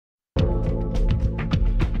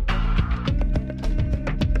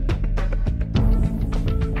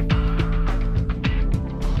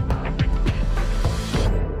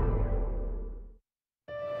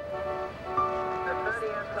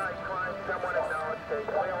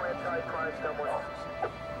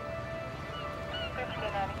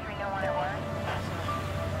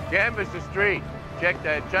Canvass the street. Check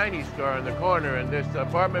that Chinese store in the corner and this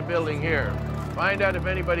apartment building here. Find out if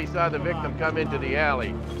anybody saw the victim come into the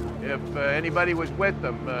alley. If anybody was with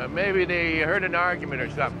them, maybe they heard an argument or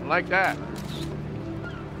something like that.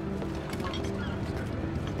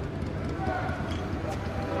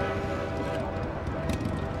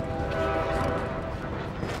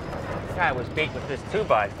 Guy was beat with this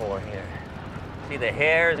 2x4 here. See the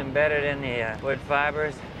hairs embedded in the wood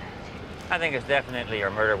fibers? I think it's definitely a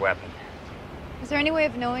murder weapon. Is there any way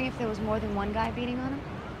of knowing if there was more than one guy beating on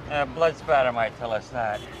him? Blood spatter might tell us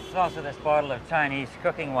that. There's also this bottle of Chinese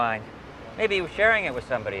cooking wine. Maybe he was sharing it with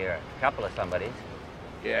somebody or a couple of somebodies.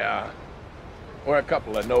 Yeah, or a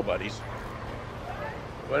couple of nobodies.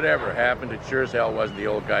 Whatever happened, it sure as hell wasn't the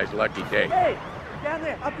old guy's lucky day. Hey, down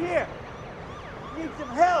there, up here. Need some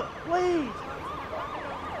help, please.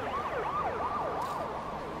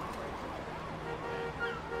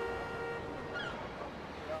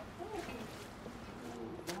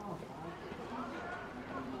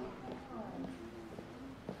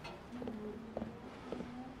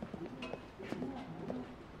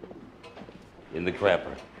 In the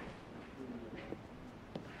crapper.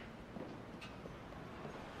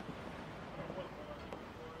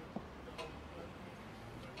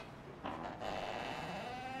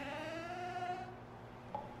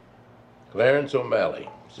 Clarence O'Malley,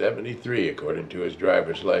 73, according to his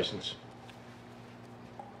driver's license.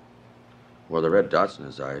 Well, the red dots in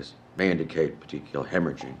his eyes may indicate petechial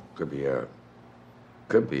hemorrhaging. Could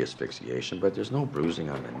be asphyxiation, but there's no bruising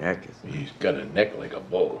on the neck. He's got a neck like a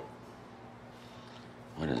bull.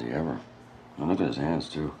 Why does he ever? Well, look at his hands,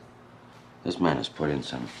 too. This man has put in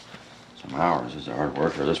some hours. He's a hard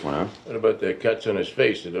worker, this one, huh? What about the cuts on his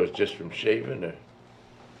face? Are those just from shaving, or?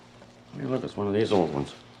 Hey, look, it's one of these old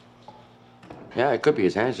ones. Yeah, it could be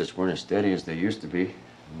his hands just weren't as steady as they used to be.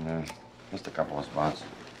 And, just a couple of spots,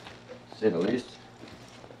 to say the least.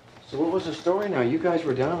 So what was the story now? You guys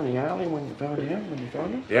were down in the alley when you found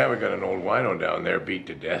him? Yeah, we got an old wino down there beat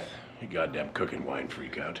to death. You goddamn cooking wine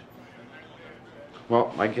freak out.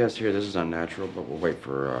 Well, my guess here, this is unnatural, but we'll wait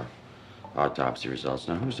for autopsy results.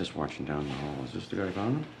 Now, who's this watching down the hall? Is this the guy who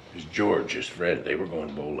found him? It's George, his friend. They were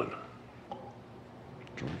going bowling.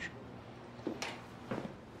 George?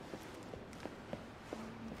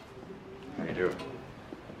 How you do?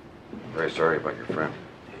 Very sorry about your friend.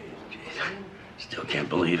 Jeez, still can't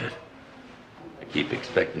believe it. I keep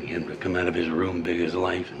expecting him to come out of his room big as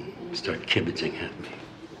life and start kibitzing at me.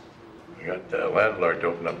 We got the landlord to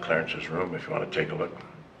open up Clarence's room if you want to take a look.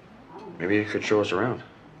 Maybe you could show us around.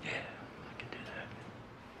 Yeah, I can do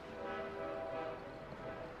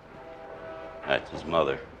that. That's his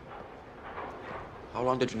mother. How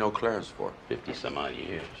long did you know Clarence for? 50-some-odd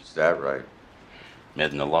years. Is that right?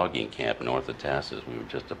 Met in a logging camp north of Tassus. We were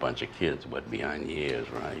just a bunch of kids, wet behind the ears,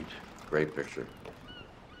 right? Great picture.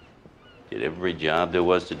 Did every job there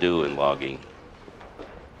was to do in logging.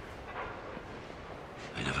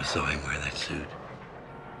 I never saw him wear that suit.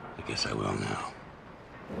 I guess I will now.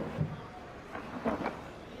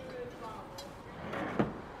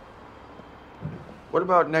 What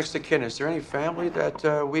about next of kin? Is there any family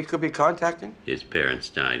that we could be contacting? His parents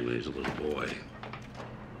died when he was a little boy.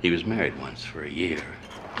 He was married once for a year.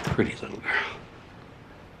 Pretty little girl.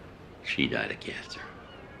 She died of cancer.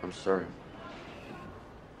 I'm sorry.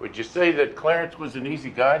 Would you say that Clarence was an easy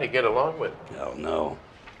guy to get along with? Hell no.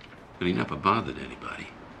 But he never bothered anybody.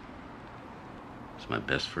 He's my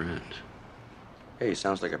best friend. Hey, he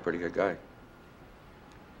sounds like a pretty good guy.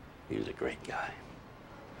 He was a great guy.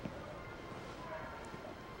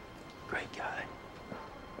 Great guy.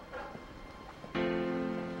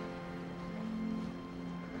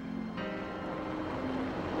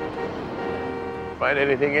 Find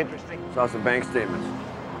anything interesting? Saw some bank statements.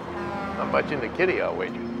 Not much in the kitty, I'll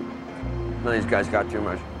wager. None of these guys got too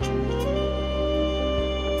much.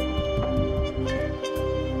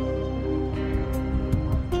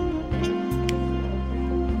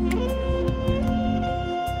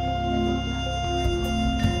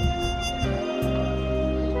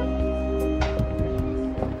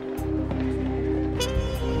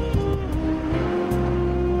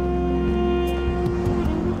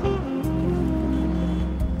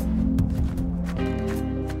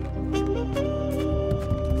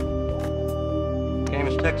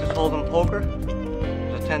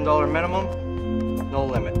 No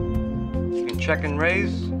limit. You can check and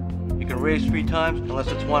raise. You can raise 3 times unless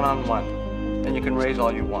it's one-on-one. Then you can raise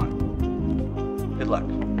all you want. Good luck.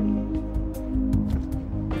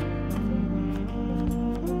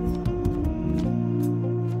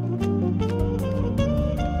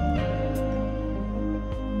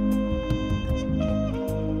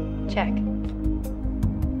 Check.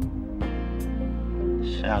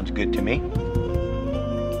 Sounds good to me.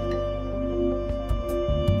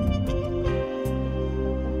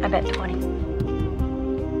 I bet 20.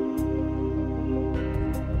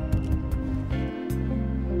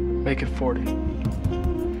 Make it 40.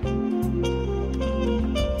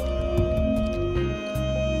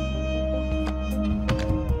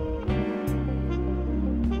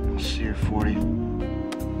 See your 40.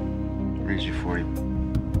 Raise your 40.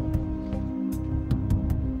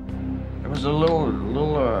 There was a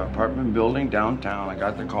little apartment building downtown. I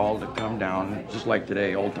got the call to come down, just like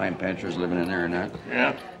today, old-time pensioners living in there and that.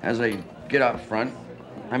 Yeah. As I get up front,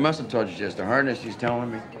 I must have told you just the hardness he's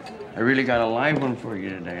telling me. I really got a live one for you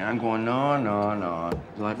today. I'm going, no.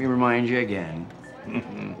 Let me remind you again.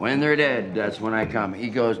 When they're dead, that's when I come. He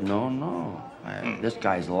goes, no. This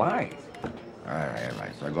guy's alive. All right.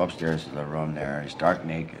 So I go upstairs to the room there. He's stark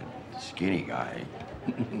naked, skinny guy.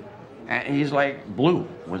 And he's like blue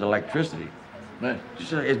with electricity.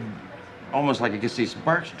 Just, it's almost like you can see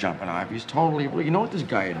sparks jumping off. He's totally blue. You know what this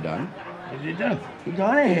guy had done? What had he done? He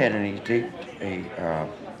gone ahead and he taped a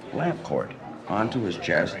lamp cord onto his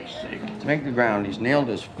chest. To make the ground, he's nailed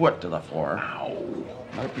his foot to the floor. Ow.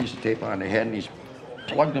 Another piece of tape on the head, and he's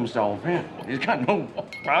plugged himself in. He's got no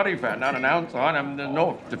body fat, not an ounce on him. There's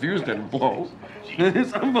no diffuse didn't blow.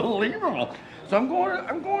 It's unbelievable. So I'm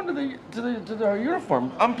going to the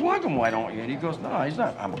uniform. Unplug him, why don't you? And he goes, no, he's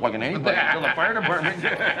not unplugging anybody until the fire department.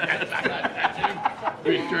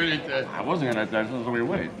 I wasn't gonna touch him, so we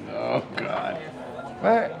wait. Oh, God.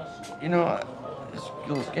 But, you know, this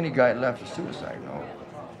little skinny guy left a suicide note.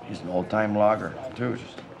 He's an old-time logger, too,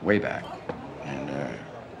 just way back. And,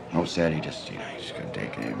 no said he just couldn't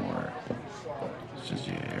take it anymore. Since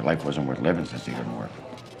your life wasn't worth living since he didn't work.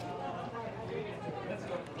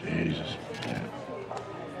 Jesus. Yeah.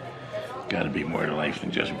 Gotta be more to life than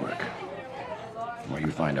just work. Well, you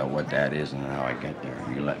find out what that is and how I get there.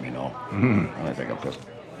 You let me know. I'll take a pistol.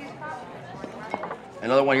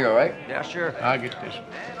 Another one here, all right? Yeah, sure. I'll get this.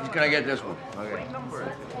 He's gonna get this one. Okay. Numbers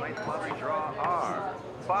in tonight's lottery draw are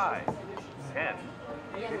 5, 10,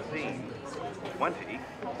 15, 20,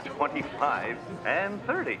 25, and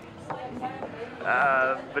 30.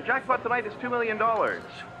 The jackpot tonight is $2 million.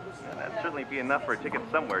 That'd certainly be enough for a ticket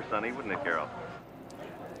somewhere, Sonny, wouldn't it, Carol?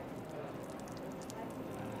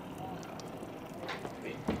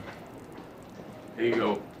 Here you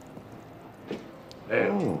go. Hey,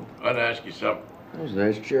 Oh. I want to ask you something. Those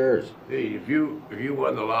nice chairs. Hey, if you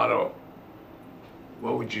won the lotto,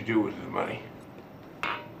 what would you do with the money?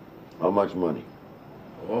 How much money?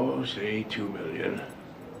 Oh, say $2 million.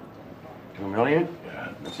 $2 million? Yeah.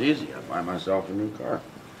 That's easy. I'd buy myself a new car.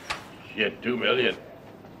 Shit, $2 million.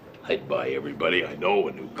 I'd buy everybody I know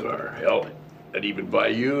a new car. Hell, I'd even buy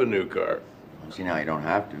you a new car. See, now you don't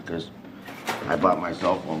have to, because I bought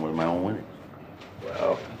myself one with my own winnings.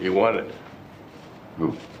 Well, you won it.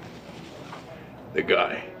 Who? The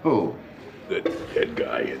guy. Who? The head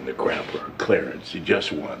guy in the Cramper, Clarence. He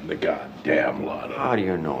just won the goddamn lotto. How do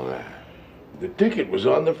you know that? The ticket was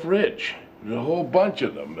on the fridge. There's a whole bunch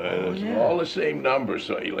of them, and it's yeah. all the same numbers.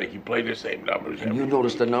 So you play the same numbers. And you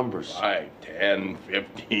noticed the numbers. 5, 10,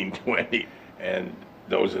 15, 20, and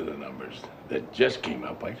those are the numbers that just came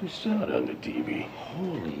up. I just saw it on the TV.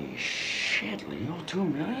 Holy shit, Leo.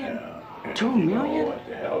 $2 million? Yeah. $2 You know million? what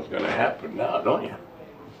the hell's gonna happen now, don't you?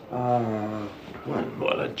 What?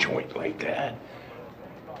 Well, a joint like that.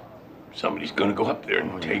 Somebody's gonna go up there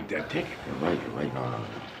and take that ticket. You're right. No.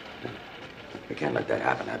 We can't let that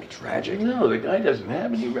happen. That'd be tragic. No, the guy doesn't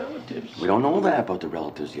have any relatives. We don't know that about the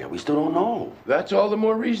relatives yet. We still don't know. That's all the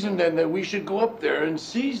more reason then that we should go up there and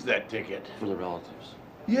seize that ticket. For the relatives.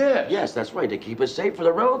 Yes. Yes, that's right. To keep it safe for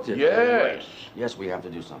the relatives. Yes. Yes, we have to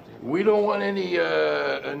do something. We don't want any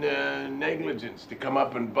negligence to come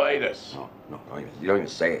up and bite us. No, you don't even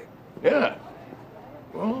say it. Yeah.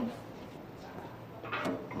 Well,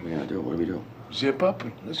 What are we gonna do? What do we do? zip up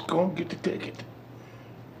and let's go and get the ticket.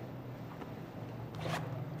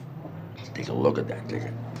 Let's take a look at that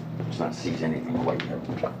ticket. Let's not seize anything quite yet.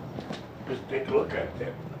 Just take a look at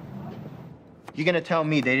it. You gonna tell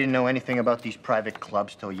me they didn't know anything about these private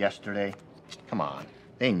clubs till yesterday? Come on,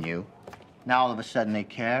 they knew. Now all of a sudden they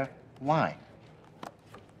care? Why?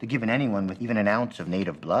 They're giving anyone with even an ounce of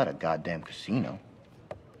native blood a goddamn casino.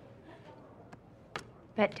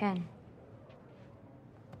 Bet 10.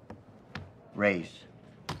 Raise.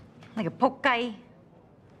 Like a poke guy.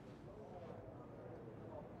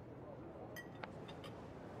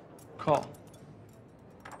 Call.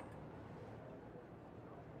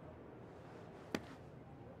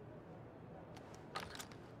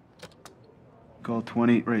 Call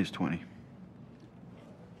 20, raise 20.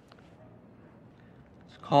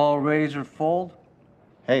 Call, raise, or fold?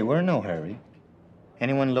 Hey, we're in no hurry.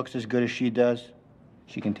 Anyone looks as good as she does,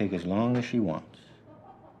 she can take as long as she wants.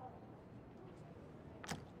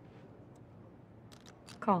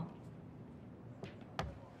 Call.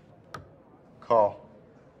 Call.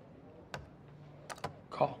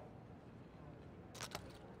 Call.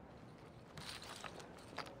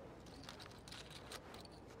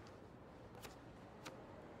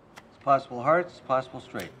 It's possible hearts, possible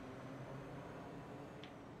straight.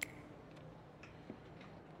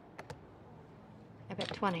 I bet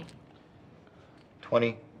 20.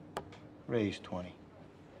 20. Raise 20.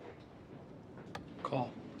 Call.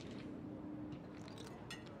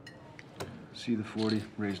 See the 40,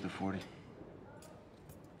 raise the 40.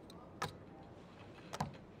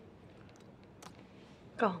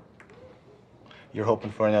 Call. You're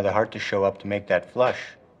hoping for another heart to show up to make that flush.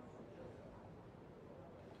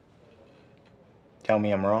 Tell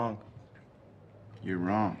me I'm wrong. You're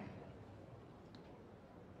wrong.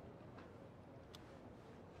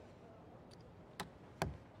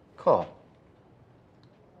 Call.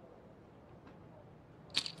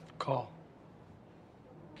 Call.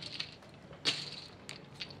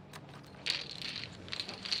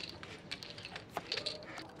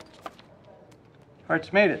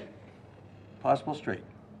 Hearts made it. Possible straight.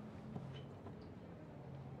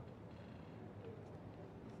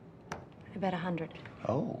 I bet 100.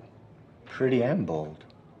 Oh, pretty and bold.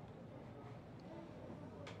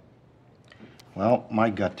 Well,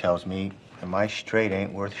 my gut tells me that my straight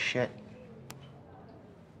ain't worth shit.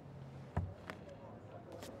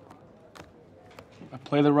 I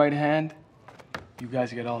play the right hand, you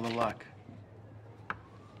guys get all the luck.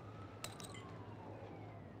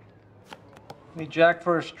 Me jack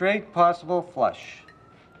for a straight, possible flush.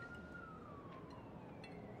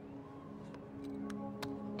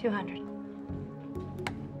 200.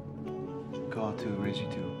 Call 2, raise you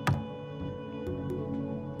 2.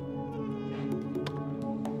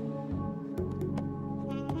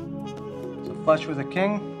 It's a flush with a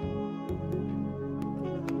king.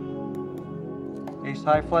 Ace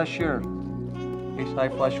high flush here. Ace high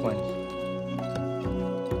flush wins.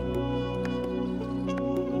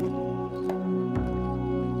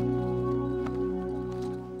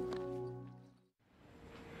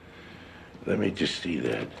 Let me just see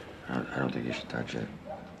that. I don't think you should touch it.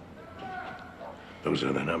 Those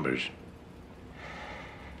are the numbers.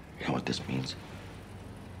 You know what this means?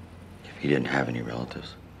 If he didn't have any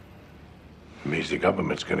relatives, It means the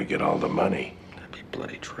government's gonna get all the money. that'd be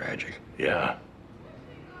bloody tragic. Yeah.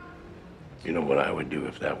 You know what I would do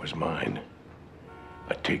if that was mine?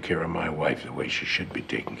 I'd take care of my wife the way she should be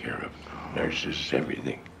taken care of. Nurses,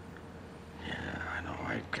 everything. Yeah, I know.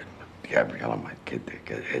 I'd get Gabriella, my kid, to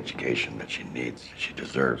get the education that she needs, she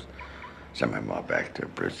deserves. Send my mom back to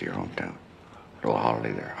Brucey, her hometown. A little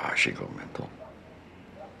holiday there. Ah, she'd go mental.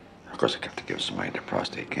 Of course, I have to give some money to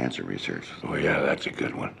prostate cancer research. Oh, yeah, that's a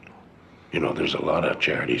good one. You know, there's a lot of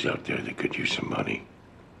charities out there that could use some money.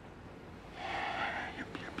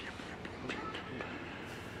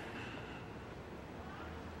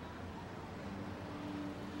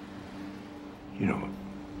 You know,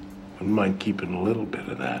 wouldn't mind keeping a little bit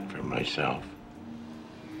of that for myself.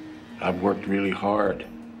 I've worked really hard.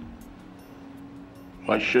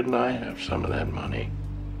 Why shouldn't I have some of that money?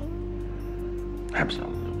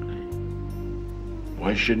 Absolutely.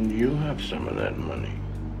 Why shouldn't you have some of that money?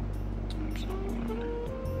 Absolutely.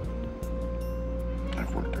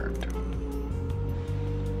 I've worked hard, too.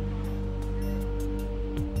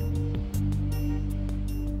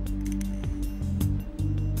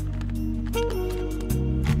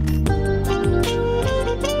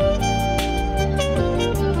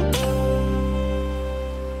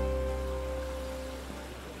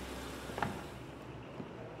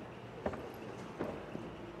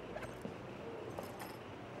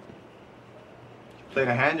 Played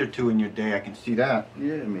a hand or two in your day, I can see that.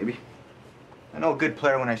 Yeah, maybe. I know a good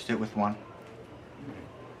player when I sit with one.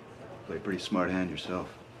 Play a pretty smart hand yourself.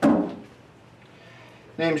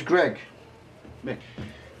 Name's Greg. Mick.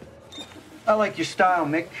 I like your style,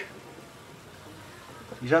 Mick.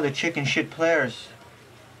 These other chicken shit players,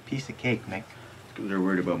 piece of cake, Mick. It's because they're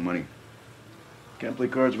worried about money. Can't play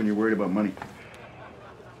cards when you're worried about money.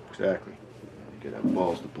 Exactly. You gotta have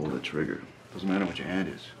balls to pull the trigger. Doesn't matter what your hand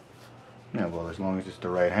is. Yeah, well, as long as it's the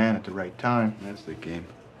right hand at the right time. That's the game.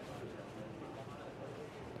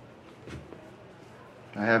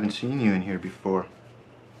 I haven't seen you in here before.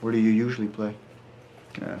 Where do you usually play?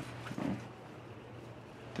 Yeah, well,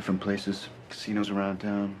 different places. Casinos around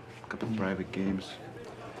town. A couple of private games.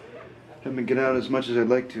 Haven't been getting out as much as I'd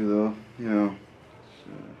like to, though. You know.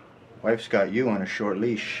 Wife's got you on a short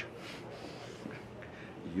leash.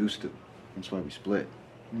 We used to. That's why we split.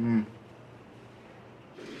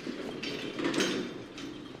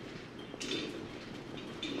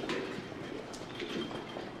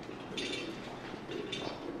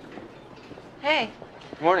 Hey.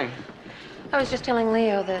 Morning. I was just telling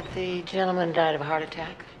Leo that the gentleman died of a heart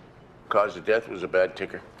attack. Cause of death was a bad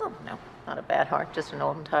ticker. Oh, no. Not a bad heart, just an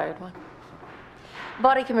old and tired one.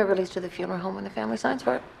 Body can be released to the funeral home when the family signs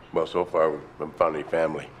for it. Well, so far, we haven't found any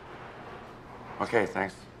family. Okay,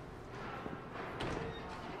 thanks.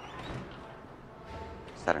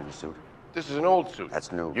 Is that a new suit? This is an old suit.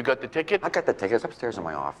 That's new. You got the ticket? I got the ticket. It's upstairs in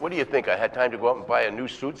my office. What do you think? I had time to go out and buy a new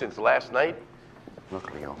suit since last night?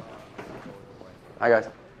 Look, Leo. Hi, guys.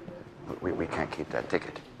 We can't keep that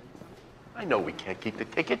ticket. I know we can't keep the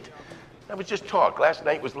ticket. That was just talk. Last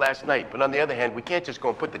night was last night. But on the other hand, we can't just go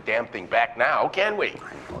and put the damn thing back now, can we?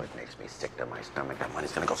 I know it makes me sick to my stomach. That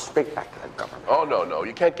money's gonna go straight back to the government. Oh, no.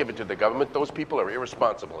 You can't give it to the government. Those people are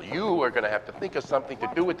irresponsible. You are gonna have to think of something to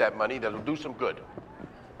do with that money that'll do some good.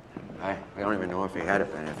 We don't even know if he had a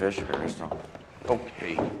beneficiary, so...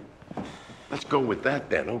 Okay. Let's go with that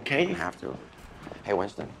then, okay? We have to. Hey,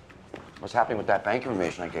 Winston. What's happening with that bank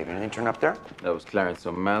information I gave you? Anything turn up there? That was Clarence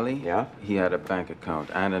O'Malley. Yeah? He had a bank account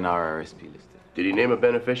and an RRSP listed. Did he name a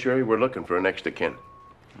beneficiary? We're looking for an next of kin.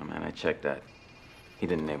 Oh, man, I checked that. He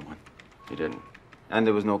didn't name one. He didn't? And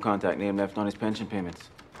there was no contact name left on his pension payments.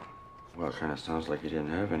 Well, it kind of sounds like he didn't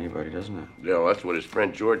have anybody, doesn't it? Yeah, well, that's what his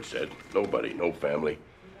friend George said. Nobody, no family.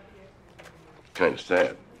 Kind of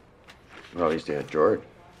sad. Well, at least he had George.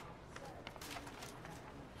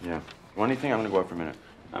 Yeah. Want anything? I'm gonna go out for a minute.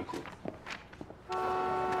 I'm cool.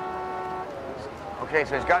 Okay,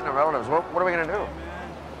 so he's got no relatives. What are we gonna do?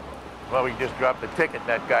 Well, we just drop the ticket in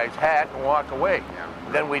that guy's hat and walk away. Yeah.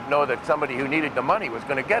 Then we'd know that somebody who needed the money was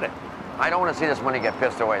going to get it. I don't want to see this money get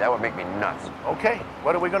pissed away. That would make me nuts. Okay,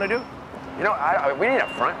 what are we going to do? You know, we need a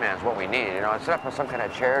front man is what we need. You know, set up for some kind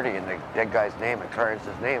of charity in the dead guy's name and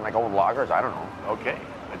Clarence's name, like old loggers. I don't know. Okay,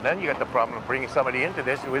 but then you got the problem of bringing somebody into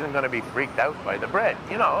this who isn't going to be freaked out by the bread.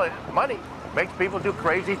 You know, money makes people do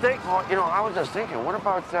crazy things. Well, you know, I was just thinking, what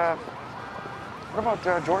about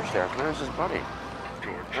George there, Clarence's buddy?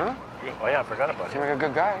 George? Huh? Oh, yeah, I forgot about him. Seems like a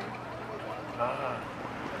good guy.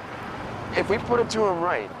 If we put it to him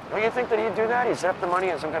right, don't you think that he'd do that? He'd set up the money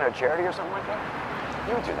in some kind of charity or something like that?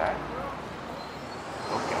 He would do that.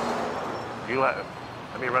 Okay.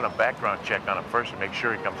 Let me run a background check on him first and make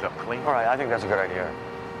sure he comes up clean. All right, I think that's a good idea.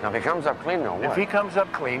 Now, if he comes up clean, then what? If he comes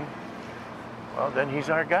up clean, well, then he's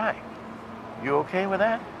our guy. You okay with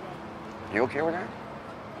that? You okay with that?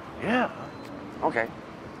 Yeah. Okay.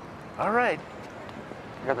 All right.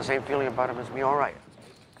 You got the same feeling about him as me? All right.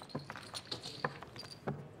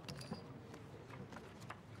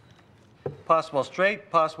 Possible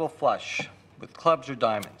straight, possible flush, with clubs or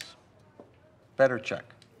diamonds. Better check.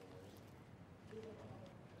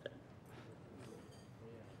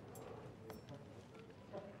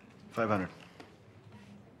 $500.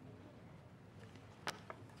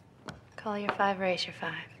 Call your 5, raise your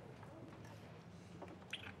 5.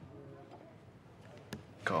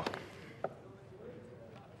 Call.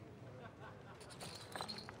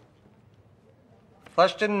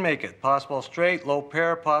 Flush didn't make it. Possible straight, low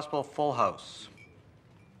pair, possible full house.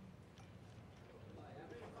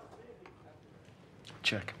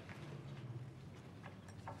 Check.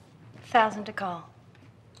 1,000 to call.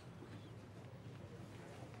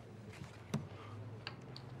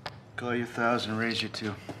 Call you 1,000, raise you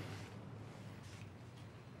 2.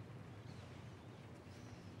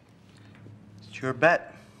 It's your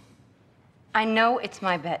bet. I know it's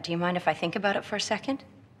my bet. Do you mind if I think about it for a second?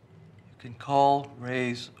 You can call,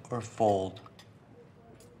 raise, or fold.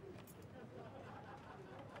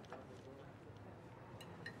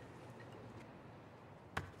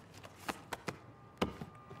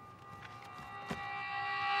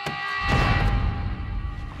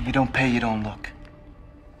 If you don't pay, you don't look.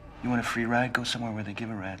 You want a free ride? Go somewhere where they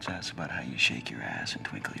give a rat's ass about how you shake your ass and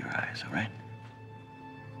twinkle your eyes, all right?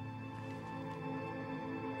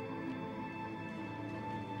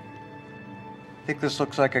 I think this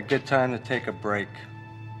looks like a good time to take a break.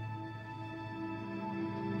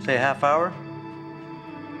 Say a half hour?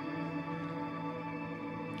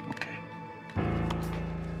 Okay.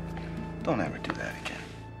 Don't ever do that again.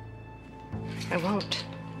 I won't.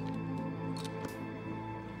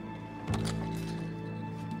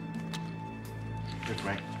 Good,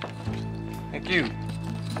 Frank. Thank you.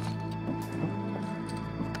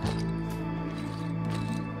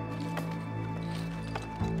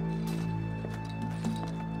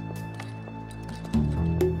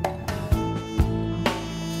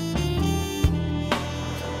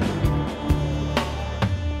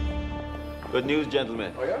 Good news,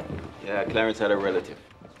 gentlemen. Oh, yeah? Yeah, Clarence had a relative.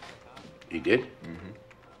 He did? Mm-hmm.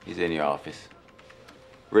 He's in your office.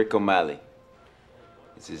 Rick O'Malley.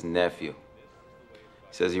 It's his nephew. He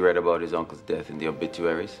says he read about his uncle's death in the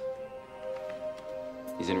obituaries.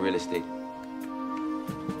 He's in real estate.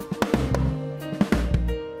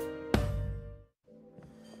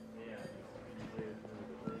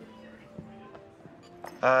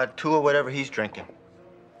 Two or whatever he's drinking.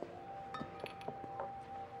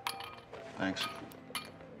 Thanks.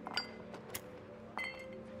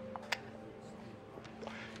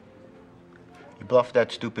 You bluffed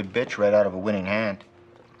that stupid bitch right out of a winning hand.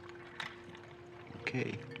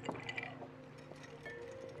 Okay.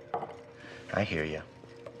 I hear you.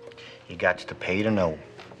 You got to pay to know.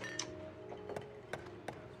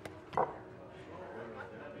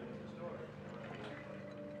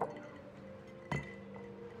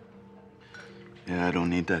 Yeah, I don't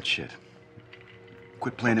need that shit.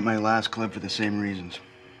 Quit playing at my last club for the same reasons.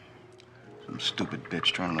 Some stupid bitch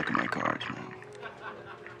trying to look at my cards, man.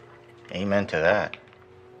 Amen to that.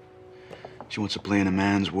 She wants to play in a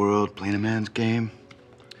man's world, play in a man's game.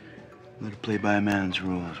 Let her play by a man's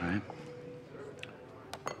rules, right?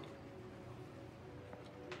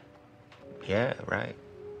 Yeah, right.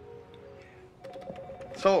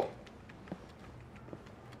 So,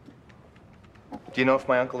 do you know if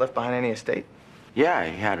my uncle left behind any estate? Yeah,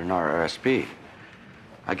 he had an RRSP.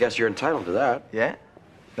 I guess you're entitled to that. Yeah?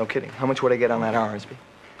 No kidding. How much would I get on that RSP?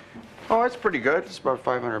 Oh, it's pretty good. It's about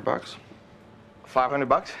 $500. $500?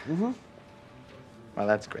 Mm-hmm. Well,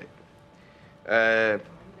 that's great. Did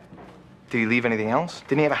he leave anything else?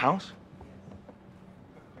 Didn't he have a house?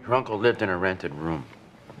 Your uncle lived in a rented room.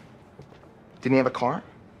 Didn't he have a car?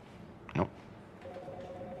 Nope.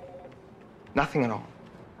 Nothing at all?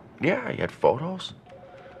 Yeah, he had photos,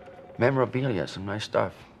 memorabilia, some nice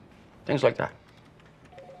stuff. Things like that.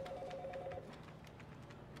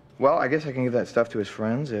 Well, I guess I can give that stuff to his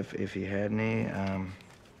friends if he had any,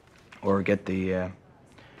 or get the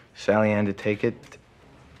Sally Ann to take it.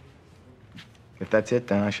 If that's it,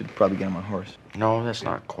 then I should probably get him on horse. No, that's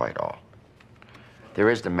not quite all.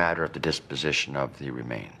 There is the matter of the disposition of the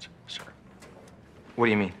remains, sir. What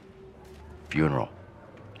do you mean? Funeral.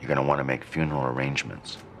 You're gonna want to make funeral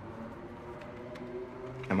arrangements.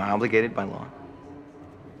 Am I obligated by law?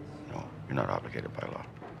 No, you're not obligated by law.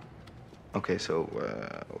 Okay, so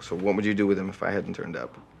what would you do with him if I hadn't turned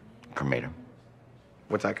up? Cremate him.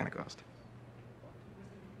 What's that gonna cost?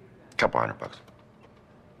 $200.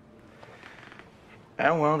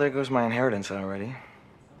 Oh, well, there goes my inheritance already.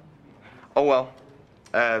 Oh, well,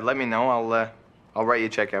 let me know. I'll write you a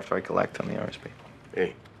check after I collect on the RSP.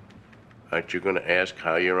 Hey, aren't you going to ask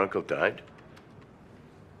how your uncle died?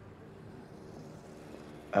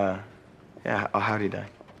 Yeah, how'd he die?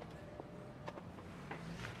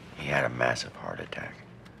 He had a massive heart attack.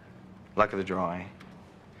 Luck of the draw, eh?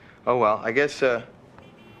 Oh, well, I guess, go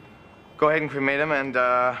ahead and cremate him, and,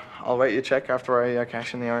 I'll write you a check after I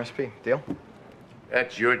cash in the RSP. Deal?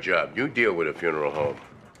 That's your job. You deal with a funeral home.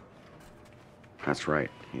 That's right.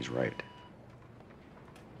 He's right.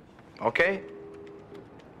 Okay.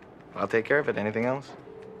 I'll take care of it. Anything else?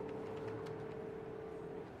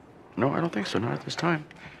 No, I don't think so. Not at this time.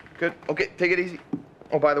 Good. Okay, take it easy.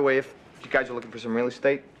 Oh, by the way, if you guys are looking for some real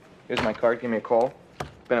estate, here's my card. Give me a call.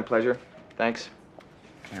 It's been a pleasure. Thanks.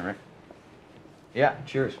 Hey, Rick. Yeah,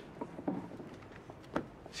 cheers.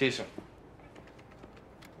 See you soon.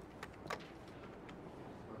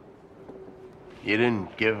 You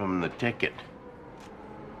didn't give him the ticket.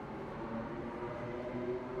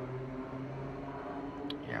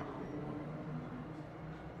 Yeah.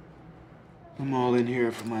 I'm all in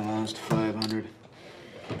here for my last 500.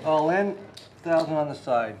 All in, 1,000 on the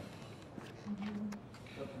side.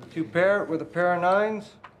 2 pair with a pair of 9s.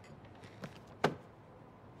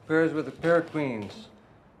 Pairs with a pair of queens.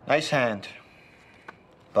 Nice hand.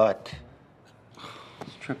 But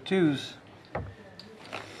Trip 2s.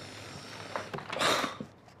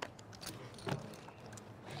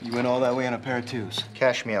 You went all that way on a pair of 2s.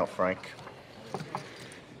 cash me out, Frank.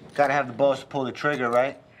 Gotta have the balls to pull the trigger,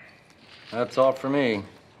 right? That's all for me.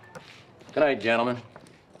 Good night, gentlemen.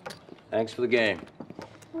 Thanks for the game.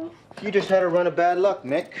 You just had a run of bad luck,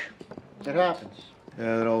 Nick. It happens.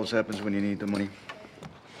 Yeah, that always happens when you need the money.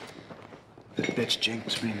 That bitch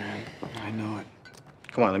jinxed me, man. I know it.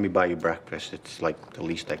 Come on, let me buy you breakfast. It's like the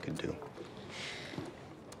least I could do.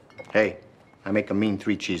 Hey, I make a mean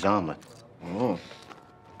 3-cheese omelet. Oh.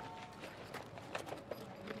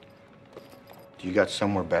 Do you got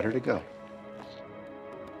somewhere better to go?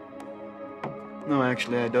 No,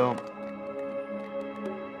 actually, I don't.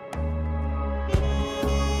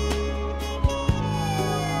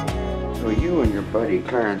 So you and your buddy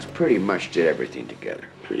Clarence pretty much did everything together.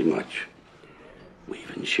 Pretty much. We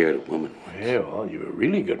even shared a woman once. Yeah, well, you were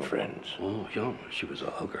really good friends. Oh, yeah, she was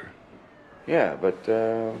a hugger. Yeah, but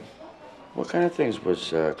what kind of things was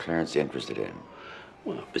Clarence interested in?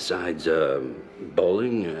 Well, besides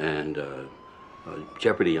bowling and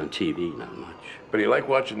Jeopardy on TV, not much. But he liked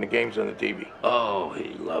watching the games on the TV. Oh,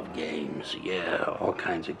 he loved games. Yeah, all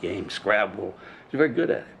kinds of games. Scrabble. He's very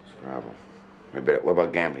good at it. Scrabble. What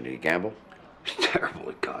about gambling? Did he gamble? He's terrible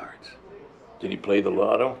at cards. Did he play the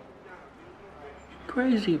lotto?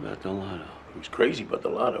 Crazy about the lotto. He was crazy about the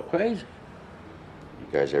lotto. Crazy. You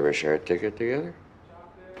guys ever share a ticket together?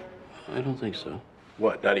 I don't think so.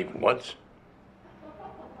 What, not even once?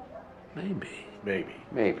 Maybe. Maybe.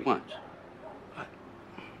 Maybe. Once.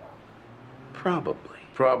 Probably.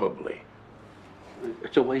 Probably.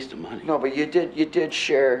 It's a waste of money. No, but you did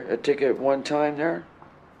share a ticket one time there?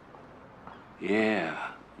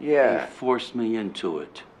 Yeah. Yeah. He forced me into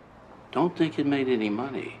it. Don't think it made any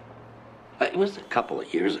money. It was a couple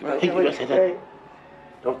of years ago. Hey.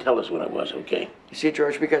 Don't tell us when it was, okay? You see,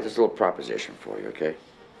 George, we got this little proposition for you, okay?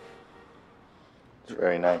 It's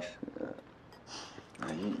very nice.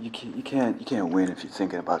 You can't win if you're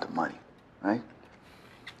thinking about the money, right?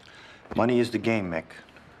 Money is the game, Mick.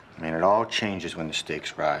 I mean, it all changes when the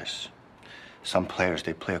stakes rise. Some players,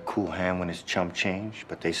 they play a cool hand when it's chump change,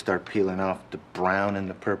 but they start peeling off the brown and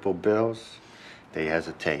the purple bills, they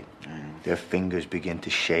hesitate. Their fingers begin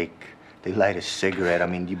to shake. They light a cigarette. I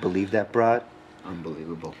mean, do you believe that, Broad?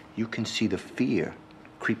 Unbelievable. You can see the fear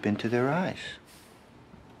creep into their eyes.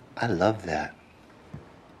 I love that.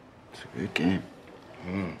 It's a good game.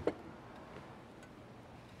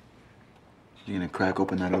 You gonna crack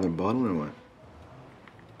open that other bottle or what?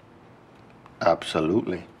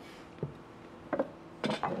 Absolutely.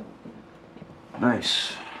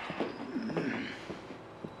 Nice.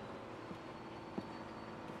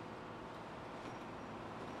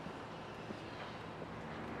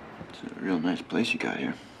 It's a real nice place you got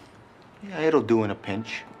here. Yeah, it'll do in a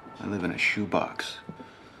pinch. I live in a shoebox.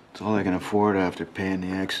 It's all I can afford after paying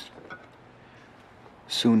the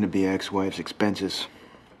soon-to-be ex-wife's expenses.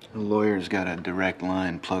 The lawyer's got a direct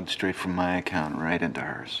line plugged straight from my account right into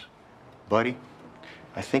hers. Buddy,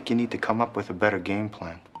 I think you need to come up with a better game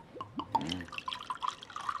plan.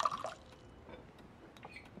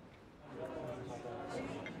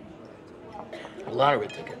 A lottery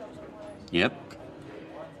ticket. Yep.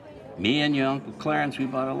 Me and your Uncle Clarence, we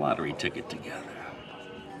bought a lottery ticket together.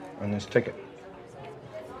 On this ticket?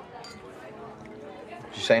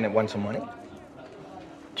 You saying it won some money?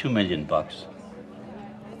 $2 million.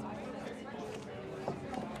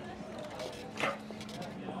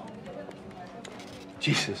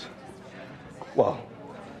 Jesus. Well,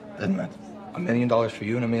 isn't that $1 million for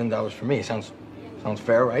you and $1 million for me? Sounds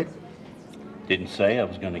fair, right? Didn't say I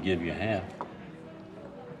was going to give you half.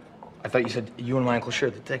 I thought you said you and my uncle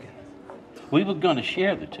shared the ticket. We were going to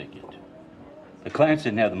share the ticket. The Clarence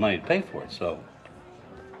didn't have the money to pay for it, so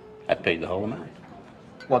I paid the whole amount.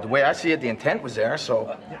 Well, the way I see it, the intent was there,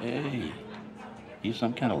 so... Hey, you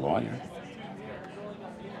some kind of lawyer.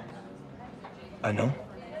 I know.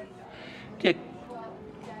 Dick.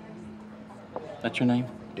 That's your name?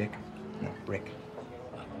 Dick? No, Rick.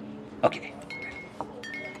 Okay.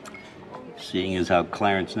 Seeing as how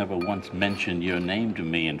Clarence never once mentioned your name to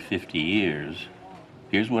me in 50 years,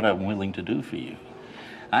 here's what I'm willing to do for you.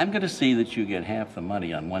 I'm going to see that you get half the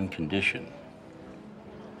money on one condition.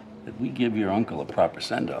 That we give your uncle a proper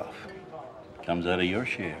send-off. Comes out of your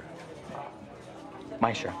share.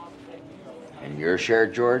 My share. And your share,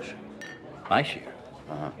 George? My share.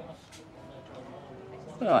 Uh-huh.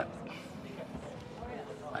 Well,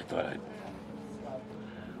 I thought I'd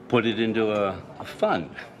put it into a fund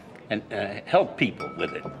and help people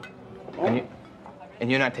with it. And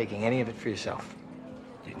you're not taking any of it for yourself?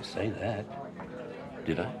 Didn't say that,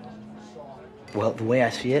 did I? Well, the way I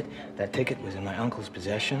see it, that ticket was in my uncle's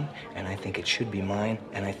possession, and I think it should be mine,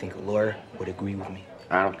 and I think a lawyer would agree with me.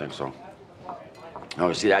 I don't think so. Oh,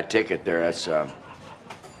 you see that ticket there? That's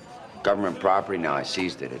government property now. I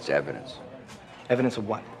seized it. It's evidence. Evidence of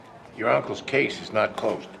what? Your uncle's case is not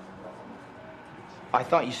closed. I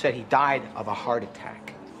thought you said he died of a heart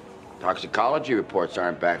attack. Toxicology reports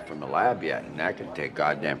aren't back from the lab yet, and that can take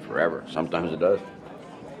goddamn forever. Sometimes it does.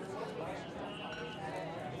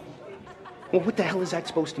 Well, what the hell is that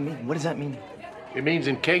supposed to mean? What does that mean? It means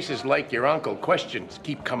in cases like your uncle, questions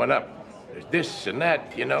keep coming up. There's this and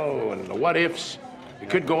that, you know, and the what ifs. It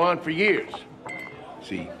could go on for years.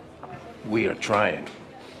 See, we are trying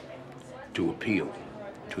to appeal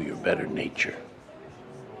to your better nature.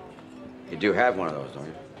 You do have one of those, don't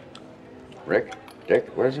you? Rick? Dick?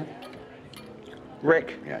 What is it?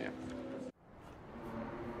 Rick. Yeah.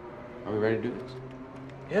 Are we ready to do this?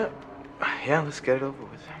 Yeah. Yeah, let's get it over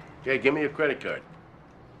with. Okay, give me your credit card.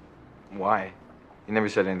 Why? You never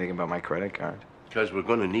said anything about my credit card. Because we're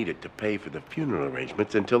going to need it to pay for the funeral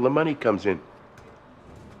arrangements until the money comes in.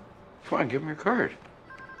 Come on, give him your card.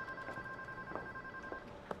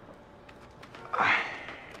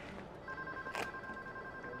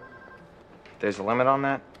 There's a limit on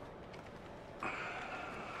that?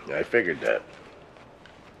 I figured that.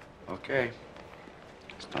 Okay.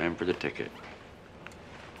 It's time for the ticket.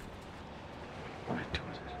 What is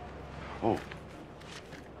this? Oh.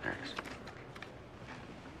 There it is.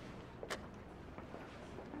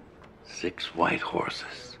 6 white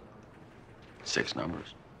horses. 6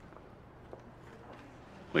 numbers.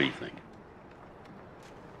 What do you think?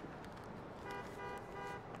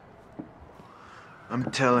 I'm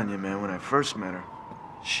telling you, man, when I first met her,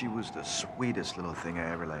 she was the sweetest little thing I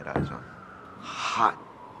ever laid eyes on. Hot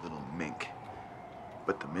little mink.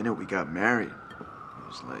 But the minute we got married, it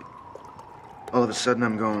was like, all of a sudden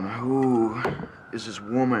I'm going, who is this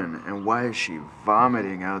woman and why is she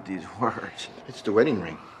vomiting out these words? It's the wedding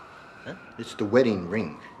ring. Huh? It's the wedding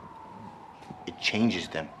ring. It changes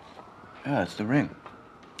them. Yeah, it's the ring.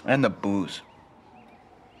 And the booze.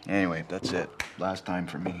 Anyway, that's it. Last time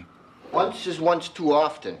for me. Once is once too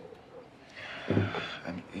often.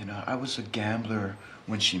 I mean, you know, I was a gambler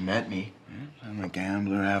when she met me. I'm a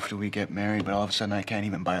gambler after we get married, but all of a sudden I can't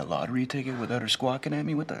even buy a lottery ticket without her squawking at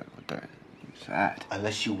me. What what's that?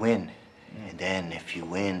 Unless you win. And then if you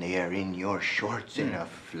win, they are in your shorts in a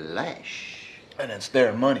flash. And it's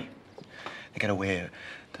their money. They got a way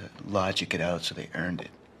to logic it out so they earned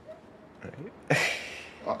it.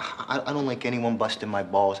 I don't like anyone busting my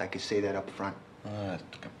balls. I could say that up front. That's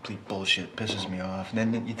complete bullshit. Pisses me off.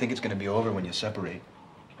 And then you think it's gonna be over when you separate.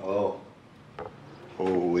 Oh,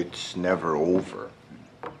 it's never over.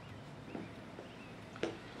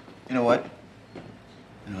 You know what?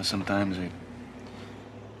 You know, sometimes I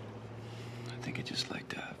think I just like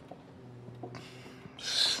to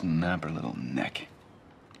snap her little neck.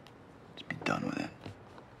 Just be done with it.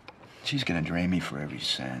 She's gonna drain me for every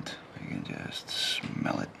cent. I can just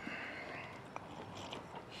smell it.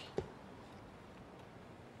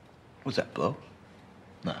 What's that, blow?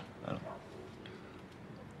 Nah, I don't.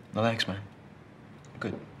 No thanks, man.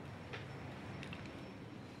 Good.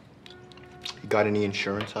 You got any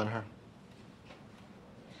insurance on her?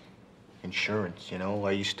 Insurance, you know?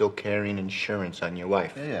 Are you still carrying insurance on your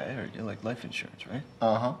wife? Yeah, I heard you like life insurance, right?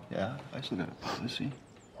 Uh-huh. Yeah, I still got a policy.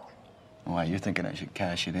 Why, you're thinking I should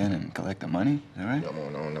cash it in and collect the money? Is that right?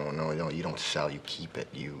 No. You don't sell, you keep it.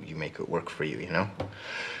 You make it work for you, you know?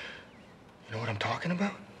 You know what I'm talking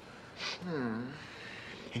about?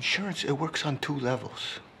 Insurance, it works on 2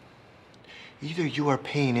 levels. Either you are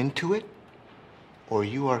paying into it, or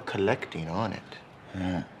you are collecting on it.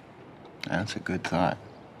 Yeah, that's a good thought.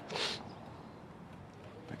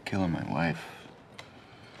 But killing my wife,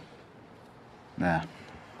 nah,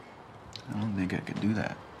 I don't think I could do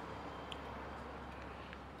that.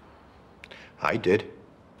 I did.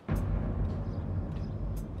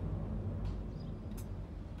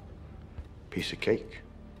 Piece of cake.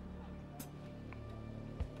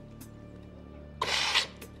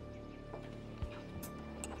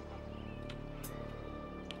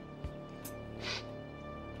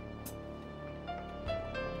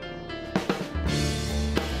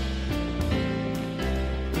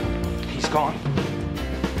 Gone.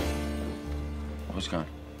 Who's gone?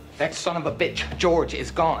 That son of a bitch, George, is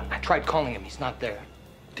gone. I tried calling him. He's not there.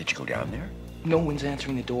 Did you go down there? No one's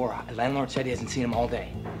answering the door. The landlord said he hasn't seen him all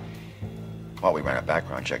day. Well, we ran a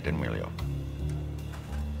background check, didn't we, Leo?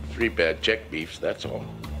 3 bad check beefs, that's all.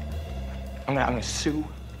 I'm gonna sue.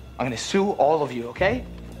 I'm gonna sue all of you, okay?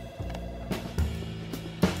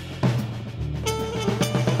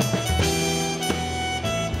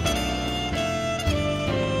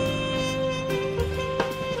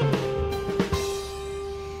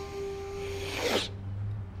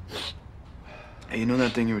 Hey, you know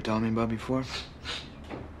that thing you were telling me about before?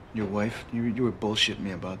 Your wife? You were bullshitting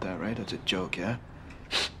me about that, right? That's a joke, yeah?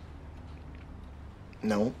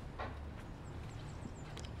 No.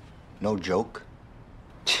 No joke.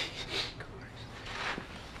 So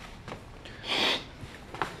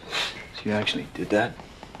you actually did that?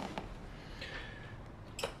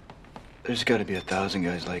 There's gotta be 1,000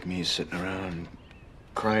 guys like me sitting around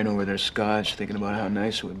crying over their scotch, thinking about how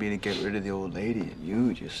nice it would be to get rid of the old lady, and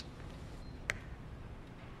you just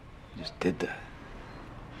did that.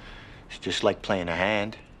 It's just like playing a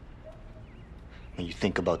hand. When you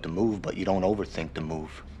think about the move, but you don't overthink the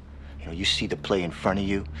move. You know, you see the play in front of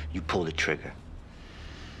you, you pull the trigger.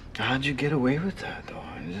 How'd you get away with that, though?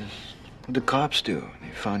 What'd the cops do? They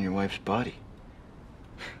found your wife's body.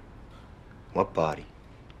 What body?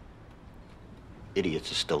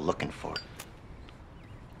 Idiots are still looking for it.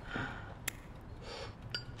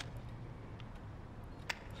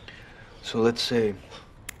 So let's say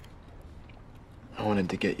I wanted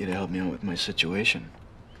to get you to help me out with my situation.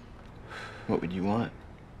 What would you want?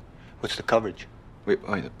 What's the coverage? Wait,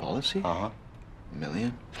 the policy? Uh-huh. $1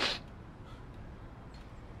 million?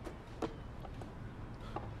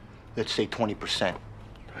 Let's say 20%.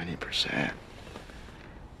 20%?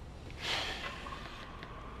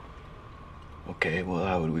 Okay, well,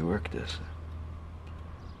 how would we work this?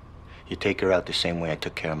 You take her out the same way I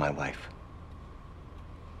took care of my wife.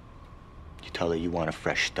 You tell her you want a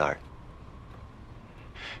fresh start.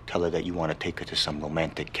 Tell her that you want to take her to some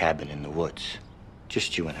romantic cabin in the woods.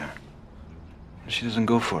 Just you and her. She doesn't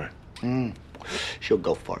go for it. She'll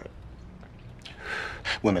go for it.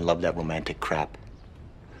 Women love that romantic crap.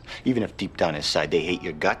 Even if deep down inside they hate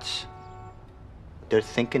your guts, what they're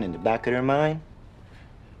thinking in the back of their mind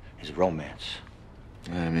is romance.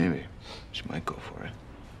 Yeah, maybe. She might go for it.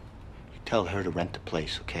 You tell her to rent the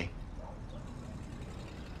place, okay?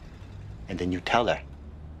 And then you tell her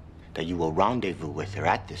that you will rendezvous with her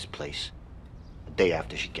at this place the day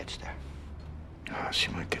after she gets there.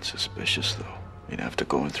 She might get suspicious, though. You'd have to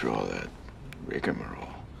go through all that rigmarole.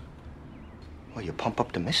 Well, you pump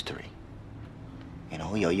up the mystery. You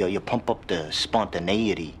know, you pump up the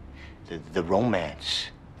spontaneity, the romance.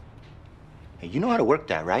 Hey, you know how to work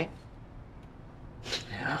that, right?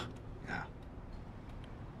 Yeah.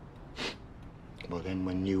 Well, then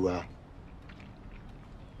when you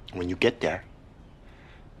get there,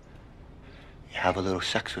 you have a little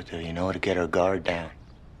sex with her, you know, to get her guard down.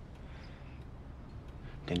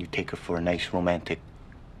 Then you take her for a nice romantic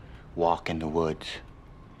walk in the woods.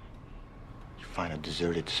 You find a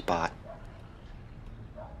deserted spot.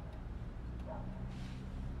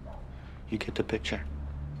 You get the picture?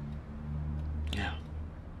 Yeah.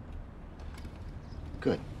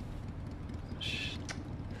 Good.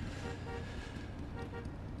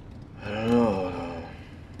 I don't know.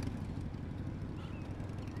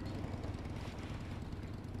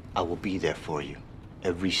 I will be there for you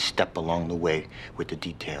every step along the way with the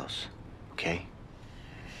details, okay?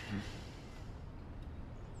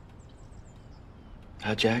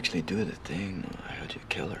 How'd you actually do the thing? How'd you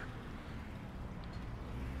kill her?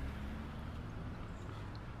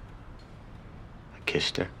 I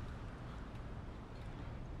kissed her.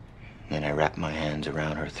 Then I wrapped my hands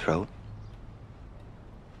around her throat.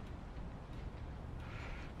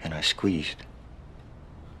 And I squeezed.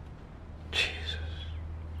 Jesus.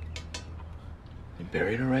 You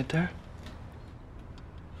buried her right there?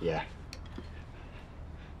 Yeah.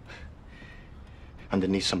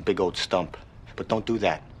 Underneath some big old stump. But don't do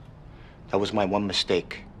that. That was my one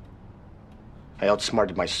mistake. I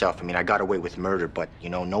outsmarted myself. I mean, I got away with murder, but, you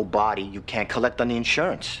know, no body, you can't collect on the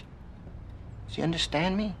insurance. Do you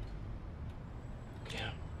understand me? Yeah.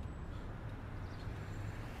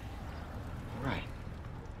 All right.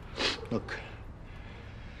 Look,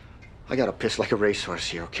 I gotta piss like a racehorse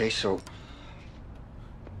here, okay? So,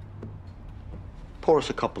 pour us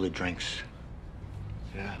a couple of drinks.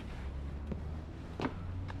 Yeah.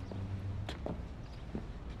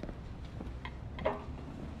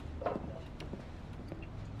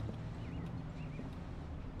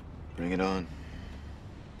 Bring it on.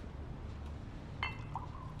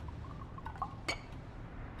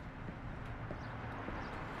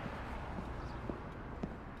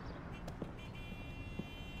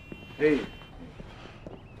 Hey.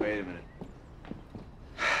 Wait a minute.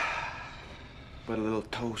 But a little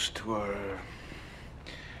toast to our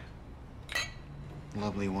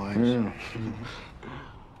lovely wives.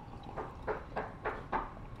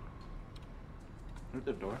 Where's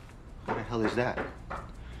the door? What the hell is that?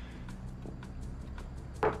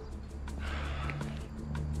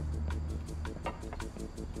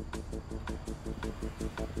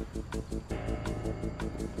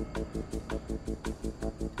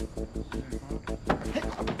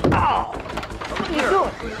 Oh! What are you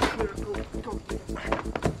doing?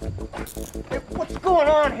 Hey, what's going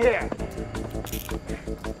on here?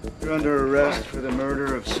 You're under arrest for the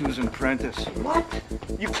murder of Susan Prentice. What?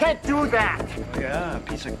 You can't do that. Oh, yeah, a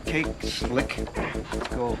piece of cake, slick. Let's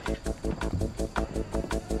go.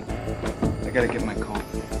 I gotta get my coat.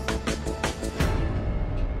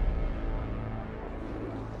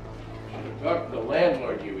 Talk to the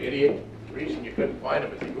landlord, you idiot. The reason you couldn't find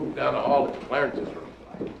him is he moved down the hall to Clarence's room.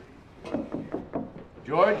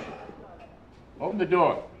 George, open the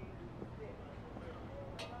door.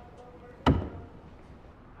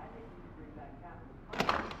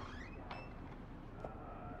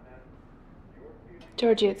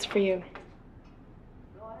 Georgie, it's for you.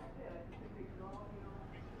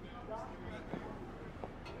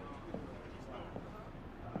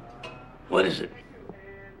 What is it?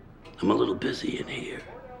 I'm a little busy in here.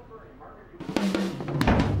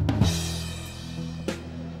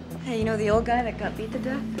 Hey, you know the old guy that got beat to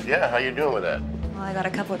death? Yeah, how you doing with that? Well, I got a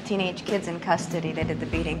couple of teenage kids in custody. They did the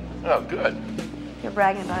beating. Oh, good. You're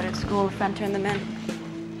bragging about it at school. A friend turned them in.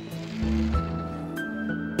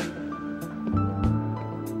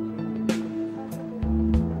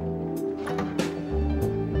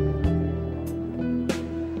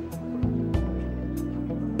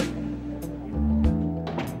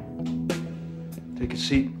 Take a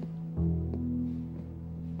seat.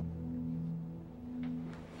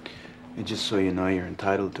 And just so you know, you're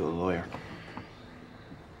entitled to a lawyer.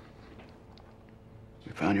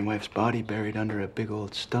 We found your wife's body buried under a big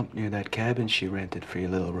old stump near that cabin she rented for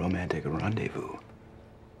your little romantic rendezvous.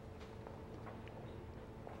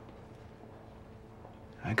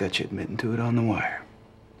 I got you admitting to it on the wire.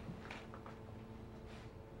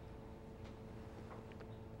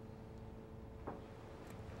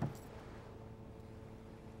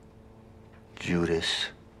 Judas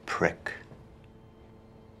prick.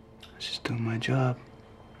 I was just doing my job.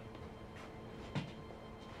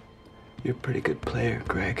 You're a pretty good player,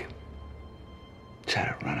 Greg. Just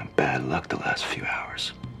had a run of bad luck the last few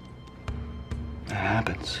hours. That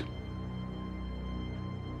happens.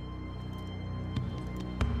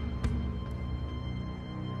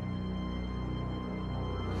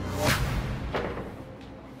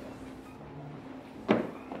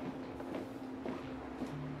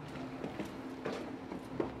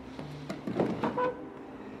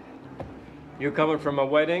 You coming from a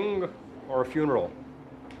wedding or a funeral?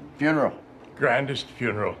 Funeral. Grandest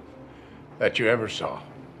funeral that you ever saw.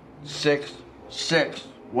 Six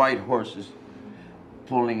white horses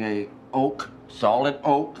pulling a solid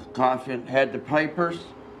oak coffin, had the pipers.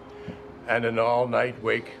 And an all-night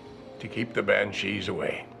wake to keep the banshees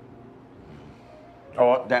away.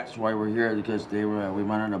 Oh, that's why we're here, because we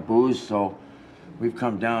went on a booze, so we've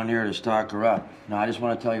come down here to stock her up. Now, I just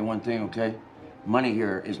want to tell you one thing, okay? Money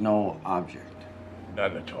here is no object.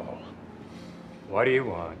 None at all. What do you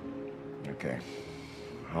want? Okay.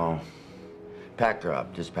 Oh, pack her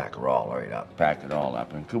up. Just pack her all right up. Pack it all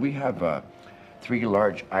up. And could we have 3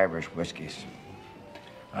 large Irish whiskeys?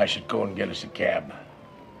 I should go and get us a cab.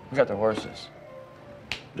 We got the horses.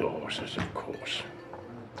 The horses, of course.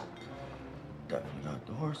 Definitely got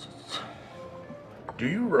the horses. Do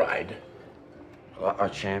you ride? A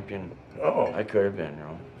champion. Oh. I could have been, you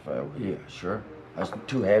know. Yeah, sure. That's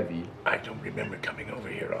too heavy. I don't remember coming over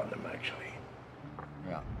here on them, actually.